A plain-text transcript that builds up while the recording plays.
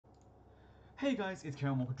Hey guys, it's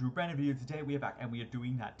Karen Walker Drew, brand new video. Today we are back and we are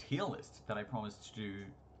doing that tier list that I promised to do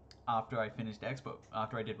after I finished Expo,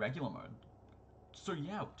 after I did regular mode. So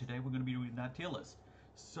yeah, today we're going to be doing that tier list.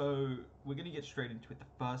 So we're going to get straight into it. The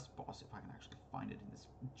first boss, if I can actually find it in this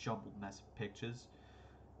jumbled mess of pictures.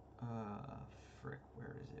 Frick,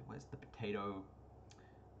 where is it? Where's the potato?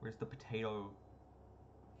 Where's the potato?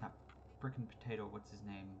 That frickin' potato, what's his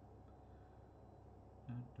name?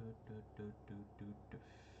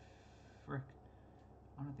 Frick.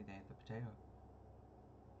 I don't think they ate the potato.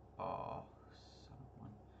 Oh, son of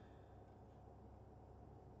one.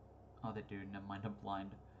 Oh, they do. Never mind, I'm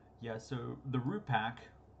blind. Yeah, so the root pack,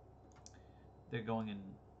 they're going in.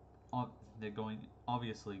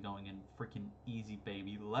 Obviously going in freaking easy,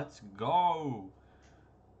 baby. Let's go!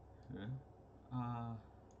 Yeah.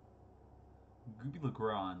 Goopy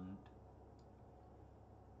Legrand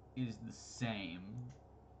is the same.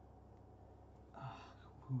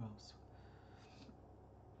 Who else?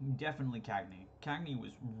 Definitely Cagney. Cagney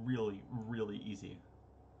was really, really easy.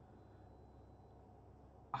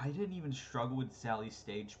 I didn't even struggle with Sally's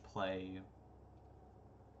stage play.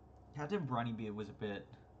 Captain Brunnybeard was a bit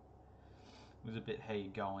hey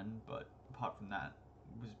going, but apart from that,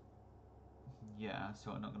 it was yeah. So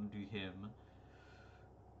I'm not gonna do him.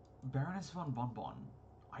 Baroness von Bonbon.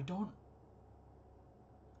 I don't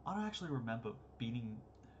actually remember beating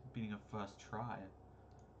a first try.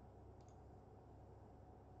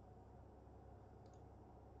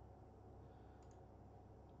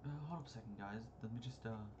 Hold up a second, guys. Let me just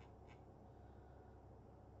did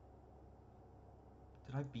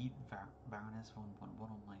I beat Baroness von Bonbon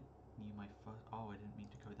on my first? Oh, I didn't mean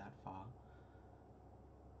to go that far.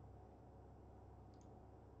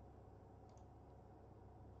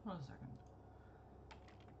 Hold on a second.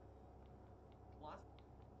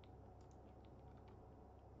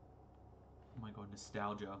 Oh my god,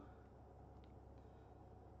 nostalgia.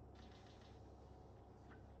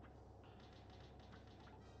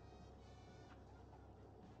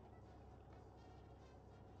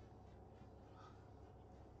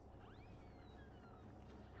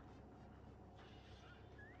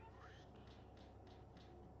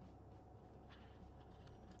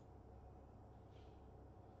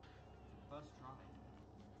 First try.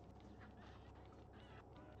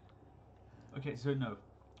 Okay, so no,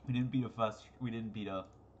 we didn't beat her.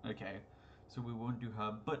 Okay, so we won't do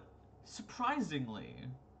her. But surprisingly,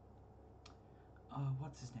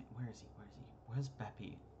 what's his name? Where is he? Where's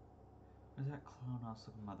Beppy? Where's that clown ass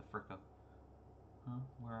looking motherfucker? Huh?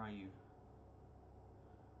 Where are you?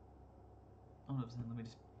 Oh no, let me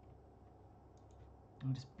just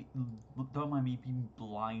don't mind me being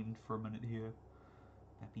blind for a minute here.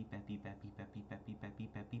 Beppy.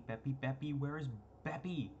 Where is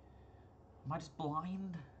Beppy? Am I just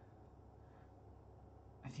blind?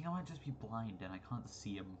 I think I might just be blind and I can't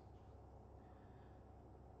see him.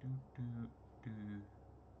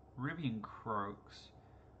 Ribby and Croaks.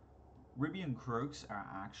 Ribby and Croaks are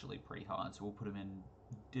actually pretty hard, so we'll put them in.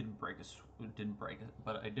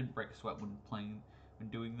 But I didn't break a sweat when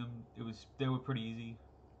doing them. They were pretty easy.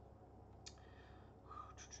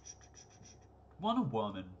 Wonder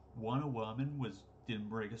Woman didn't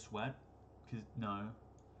break a sweat, cause no.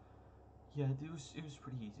 Yeah, it was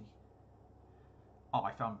pretty easy. Oh,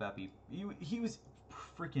 I found Beppy. He was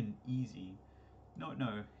freaking easy.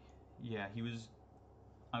 No, yeah, he was.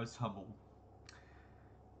 I was humbled.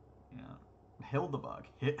 Yeah, Hildebug.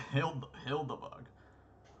 Hildebug.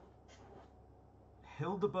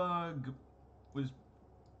 Hildebug was.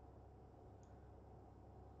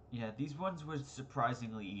 Yeah, these ones were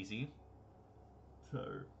surprisingly easy.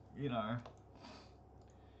 So you know.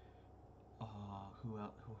 Who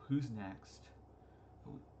else? Who's next?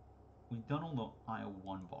 We've done all the Isle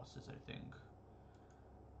 1 bosses, I think.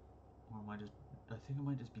 Or am I just... I think I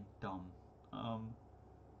might just be dumb.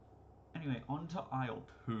 Anyway, on to Isle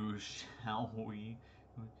 2, shall we?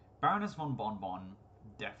 Baroness von Bonbon,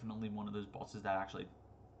 definitely one of those bosses that actually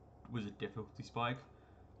was a difficulty spike.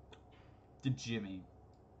 To Jimmy.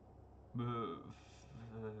 I'm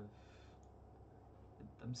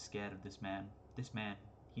scared of this man. This man,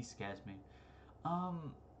 he scares me.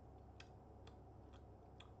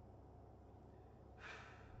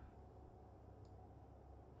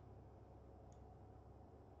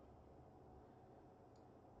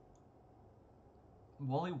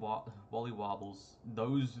 Wally Wobbles. That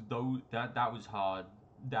was hard.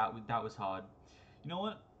 That was hard. You know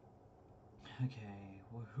what? Okay,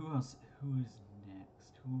 well, who else? Who is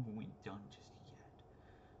next? Who haven't we done just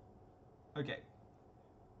yet? Okay.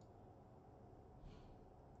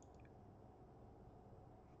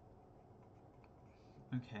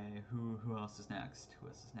 Okay, who else is next? Who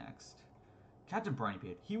else is next? Captain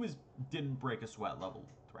Bronybeard, he didn't break a sweat level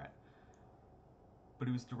threat. But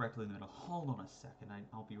he was directly in the middle. Hold on a second,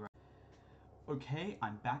 I'll be right. Okay,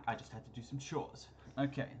 I'm back. I just had to do some chores.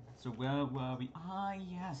 Okay, so where were we? Ah,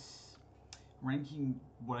 yes. Ranking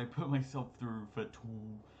what I put myself through for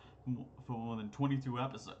more than 22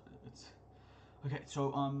 episodes. Okay,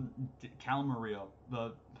 so, Cal Maria,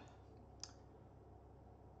 the...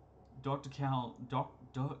 Dr. Cal...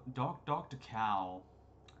 Dr. Cal...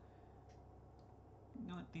 You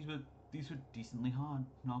know what, these were decently hard,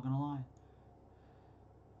 not gonna lie.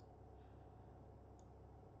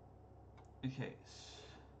 Okay,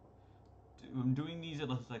 I'm doing these at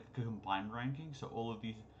like a combined ranking, so all of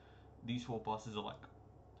these 4 bosses are like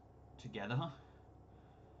together.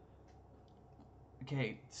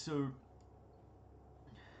 Okay, so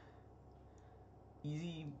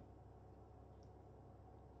easy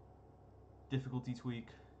difficulty tweak,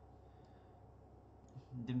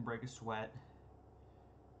 didn't break a sweat,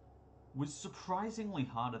 was surprisingly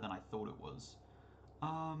harder than I thought it was.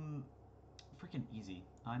 Freaking easy.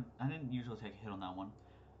 I didn't usually take a hit on that one.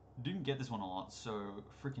 Didn't get this one a lot, so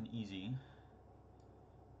freaking easy.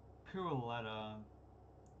 Pirouetta,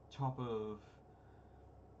 top of...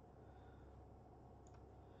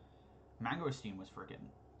 Mangosteen was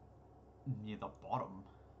freaking near the bottom.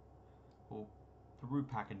 Well, the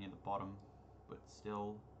root packer near the bottom, but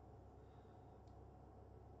still.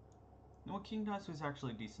 You know what, King Dice was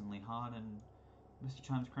actually decently hard, and Mr.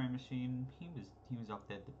 Chime's Crane Machine, he was up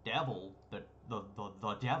there. The devil, the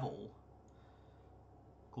devil.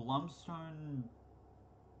 Glumstone,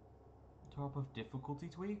 top of difficulty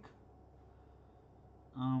tweak.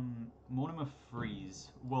 Mortimer Freeze,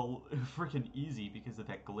 well, freaking easy because of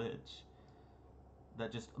that glitch.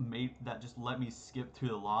 That just let me skip to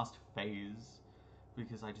the last phase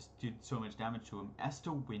because I just did so much damage to him.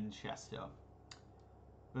 Esther Winchester,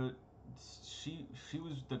 but she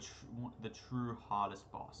was the true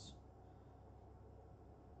hardest boss.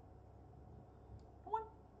 What?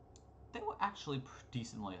 They were actually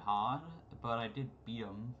decently hard, but I did beat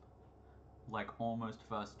them like almost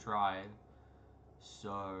first try.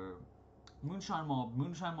 So Moonshine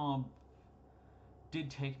Mob did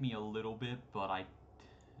take me a little bit, but I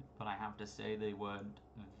have to say they weren't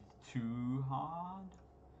too hard.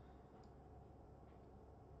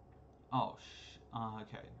 Oh,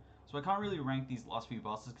 okay. So I can't really rank these last few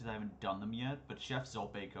bosses because I haven't done them yet, but Chef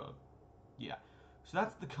Zolbaker, yeah. So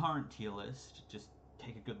that's the current tier list. Just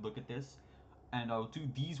take a good look at this, and I'll do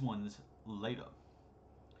these ones later.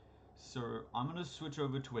 So I'm gonna switch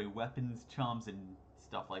over to a weapons, charms, and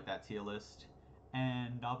stuff like that tier list,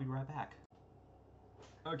 and I'll be right back.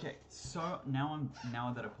 Okay, so now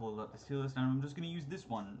that I pulled up this tier list, I'm just gonna use this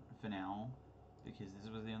one for now because this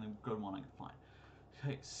was the only good one I could find.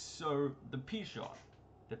 Okay, so the P-Shot,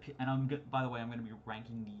 by the way, I'm gonna be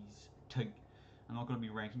ranking these I'm not gonna be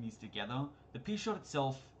ranking these together. The P-Shot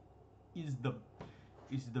itself is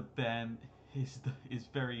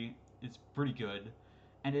pretty good,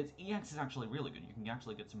 and its EX is actually really good. You can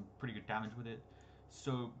actually get some pretty good damage with it.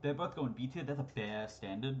 So they're both going B tier. That's a bare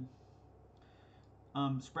standard.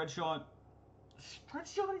 Spreadshot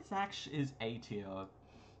is A tier,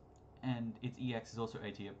 and its EX is also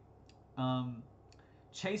A tier.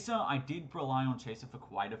 Chaser, I did rely on Chaser for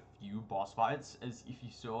quite a few boss fights, as if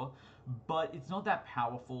you saw, but it's not that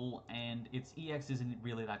powerful, and its EX isn't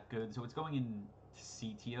really that good, so it's going in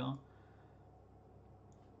C tier.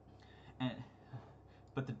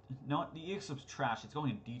 But the EX was trash. It's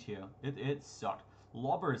going in D tier. It sucked.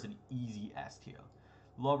 Lobber is an easy S tier.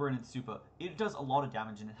 Lobber and its super. It does a lot of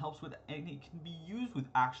damage, and it helps with, and it can be used with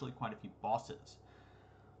actually quite a few bosses.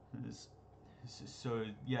 So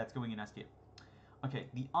yeah, it's going in S tier. Okay,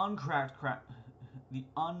 the uncharged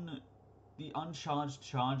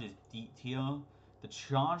charge is D tier. The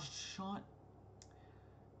charged shot,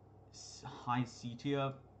 high C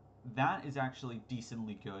tier. That is actually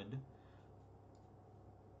decently good.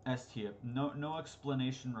 S tier. No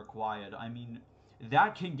explanation required. I mean,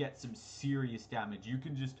 that can get some serious damage. You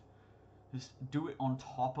can just do it on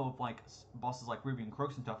top of like bosses like Ruby and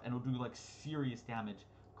Crooks and stuff, and it'll do like serious damage.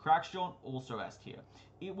 Crackshot, also S tier.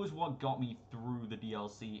 It was what got me through the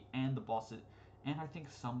DLC and the bosses, and I think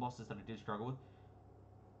some bosses that I did struggle with.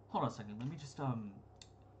 Hold on a second, let me just I'm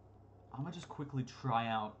gonna just quickly try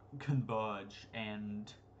out Converge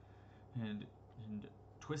and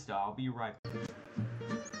Twister. I'll be right back.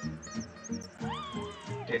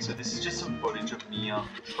 Okay, so this is just some footage of me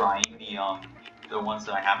trying the ones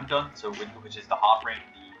that I haven't done. So which is the Heart Ring,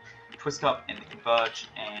 the Twist Up, and the Converge,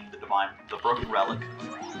 and the Broken Relic.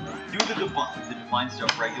 Do the Divine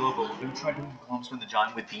stuff regular, but we're gonna try doing the Monster and the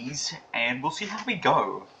Giant with these, and we'll see how we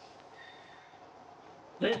go.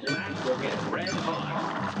 This match will get red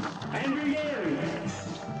hot. And begin!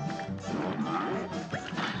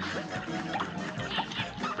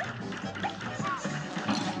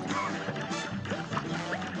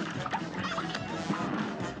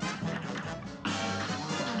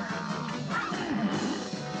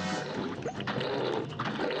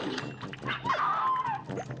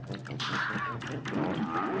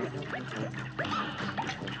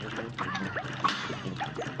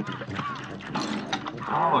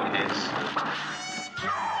 Oh, okay.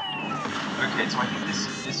 Okay, so I think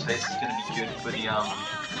this phase is gonna be good for the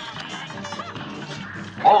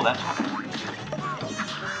Oh, that's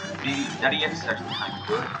that EX is actually kind of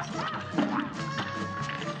good.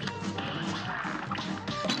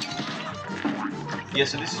 Yeah,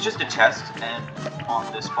 so this is just a test, and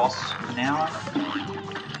on this boss for now,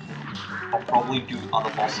 I'll probably do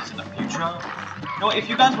other bosses in the future. You know, if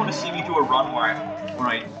you guys want to see me do a run where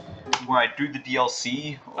I do the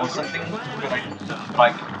DLC or something,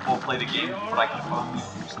 but or play the game, but I can only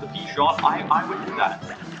use the B shot, I would do that.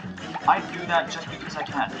 I'd do that just because I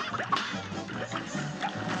can.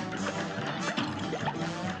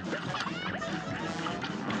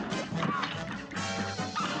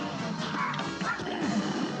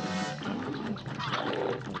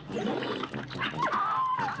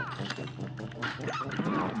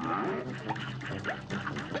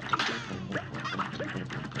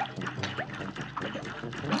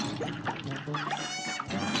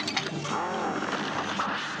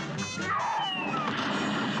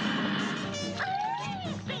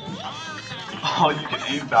 Oh, you can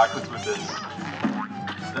aim backwards with this.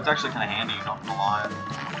 That's actually kind of handy, not gonna lie.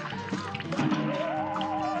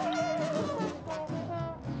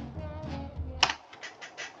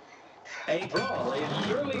 A brawl is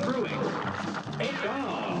surely brewing. It's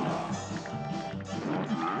on!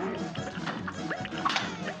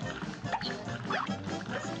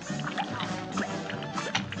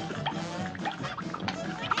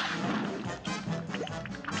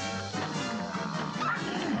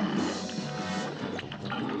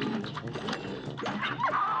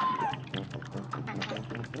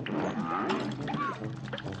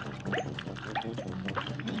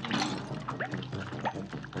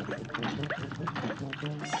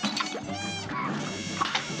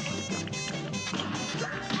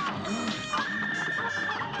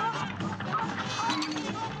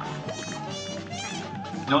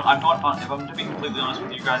 No, I'm not, if I'm to be completely honest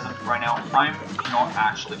with you guys right now, I'm not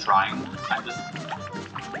actually trying. I'm just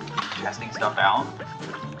testing stuff out.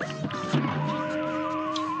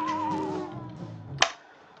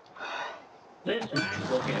 This match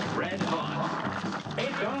will get red hot.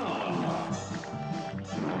 It's on!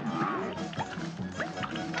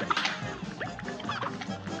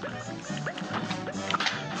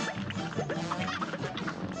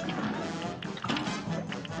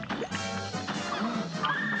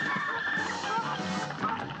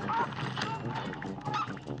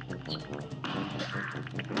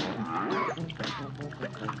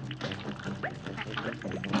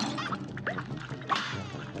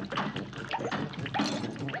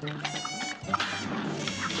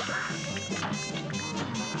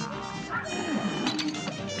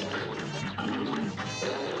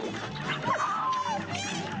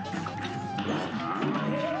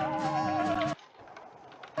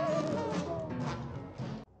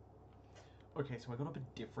 Okay, so I got up a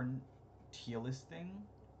different tier list thing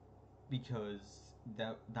because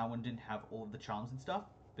that one didn't have all of the charms and stuff,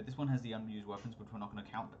 but this one has the unused weapons, which we're not going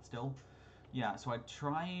to count, but still. Yeah, so I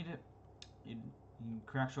tried in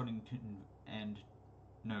Crackshot and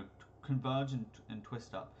no, Converge and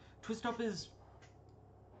Twist Up. Twist Up is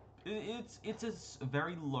it's a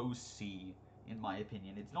very low C in my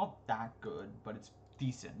opinion. It's not that good, but it's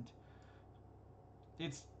decent.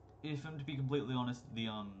 It's, if I'm to be completely honest, the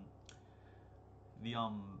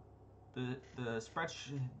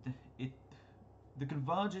the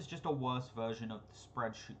Converge is just a worse version of the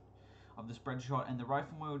spread shot, and the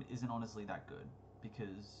rifle mode isn't honestly that good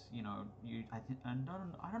because I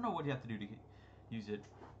don't know what you have to do to use it.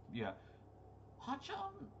 Yeah, Hot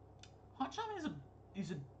Charm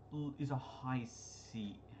is a high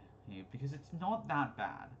C here because it's not that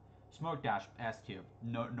bad. Smoke Dash S tier,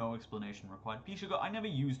 no explanation required. Pea Sugar, I never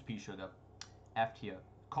used Pea Sugar, F tier.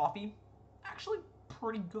 Coffee, actually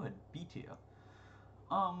pretty good, B tier.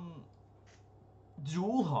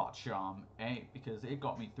 Dual Hot Charm, A, because it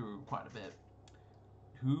got me through quite a bit.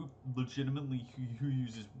 Who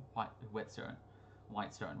uses Whitestone,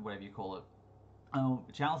 whatever you call it.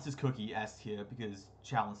 Chalice's Cookie, S tier, because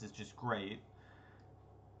Chalice is just great.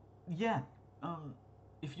 Yeah,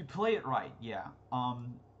 if you play it right, yeah.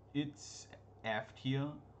 It's F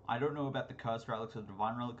tier. I don't know about the Cursed Relics or the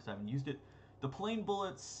Divine Relic because I haven't used it. The plain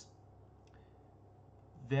bullets,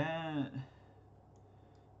 they're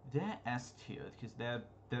S tier because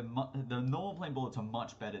the normal plain bullets are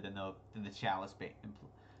much better than the chalice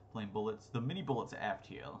plain bullets. The mini bullets are F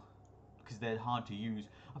tier because they're hard to use.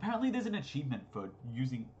 Apparently, there's an achievement for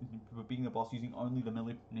being the boss using only the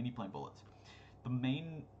mini plain bullets. The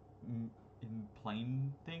main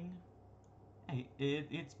plain thing, hey,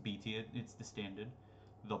 it's B tier. It's the standard.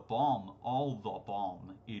 The bomb, all the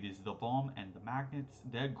bomb. It is the bomb and the magnets.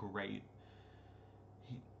 They're great.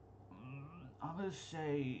 I'm gonna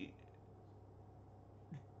say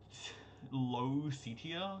low C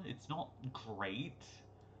tier. It's not great.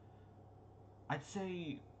 I'd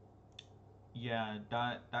say, yeah,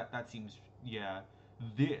 that seems, yeah.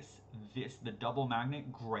 The double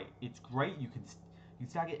magnet, great. It's great. You can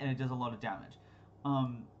stack it and it does a lot of damage.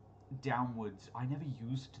 Downwards. I never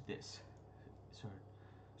used this. So,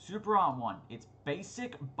 Super Art 1. It's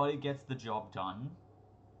basic, but it gets the job done.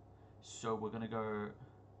 So we're gonna go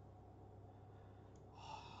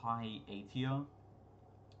high A tier.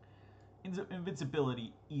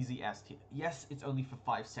 Invincibility, easy S tier. Yes, it's only for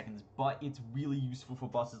 5 seconds, but it's really useful for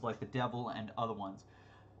bosses like the Devil and other ones.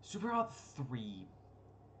 Super Art 3.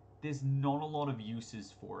 There's not a lot of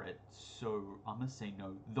uses for it, so I'm gonna say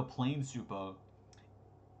no. The plain super,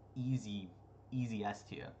 easy S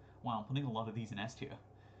tier. Wow, I'm putting a lot of these in S tier.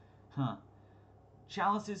 Huh.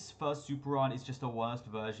 Chalice's first super art is just a worst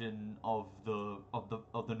version of the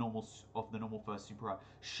normal first super art.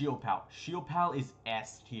 Shield Pal is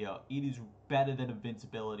S tier. It is better than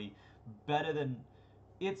invincibility, better than,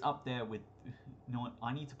 it's up there with. You know what?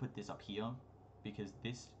 I need to put this up here because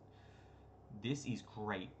this is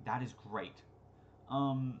great. That is great.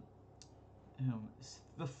 The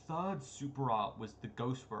third super art was the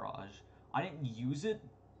Ghost Barrage. I didn't use it,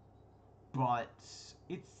 but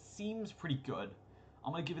it seems pretty good.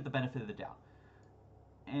 I'm gonna give it the benefit of the doubt.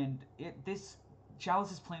 And this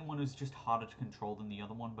Chalice's plain one is just harder to control than the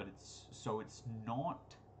other one, but it's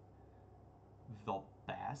not the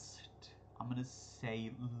best. I'm gonna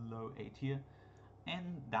say low A tier,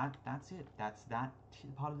 and that's it. That's that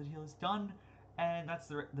part of the tier list done, and that's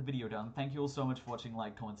the video done. Thank you all so much for watching.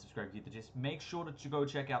 Like, comment, subscribe, get the gist. Make sure to go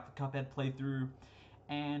check out the Cuphead playthrough,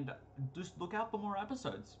 and just look out for more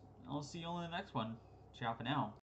episodes. I'll see you all in the next one. Ciao for now.